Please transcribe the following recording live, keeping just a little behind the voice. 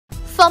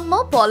For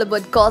more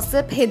Bollywood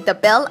gossip, hit the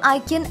bell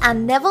icon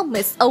and never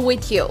miss a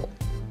video.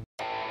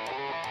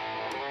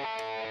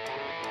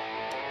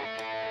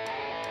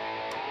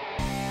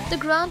 The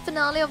grand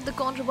finale of the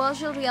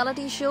controversial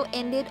reality show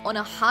ended on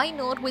a high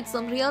note with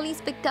some really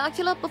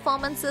spectacular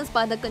performances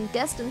by the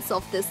contestants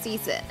of this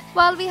season.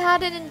 While we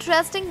had an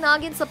interesting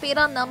Nagin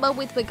Sapera number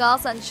with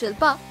Vikas and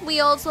Shilpa, we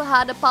also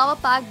had a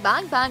power-packed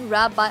bang bang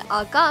rap by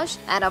Akash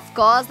and of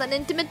course an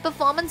intimate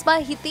performance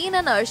by Hiteen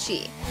and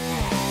Arshi.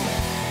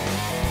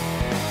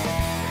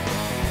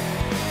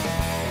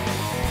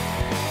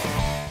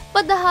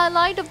 But the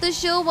highlight of the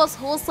show was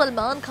host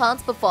Salman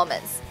Khan's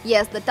performance.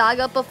 Yes, the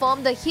Tiger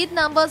performed the hit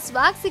number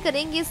Swag Se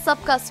Karenge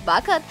Sabka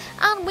Swagat,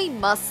 and we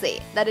must say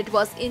that it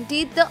was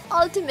indeed the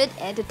ultimate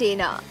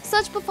entertainer.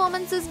 Such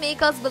performances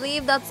make us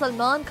believe that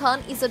Salman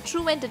Khan is a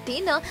true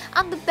entertainer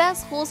and the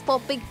best host for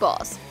Bigg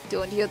Boss.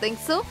 Don't you think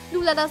so?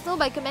 Do let us know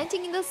by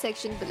commenting in the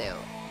section below.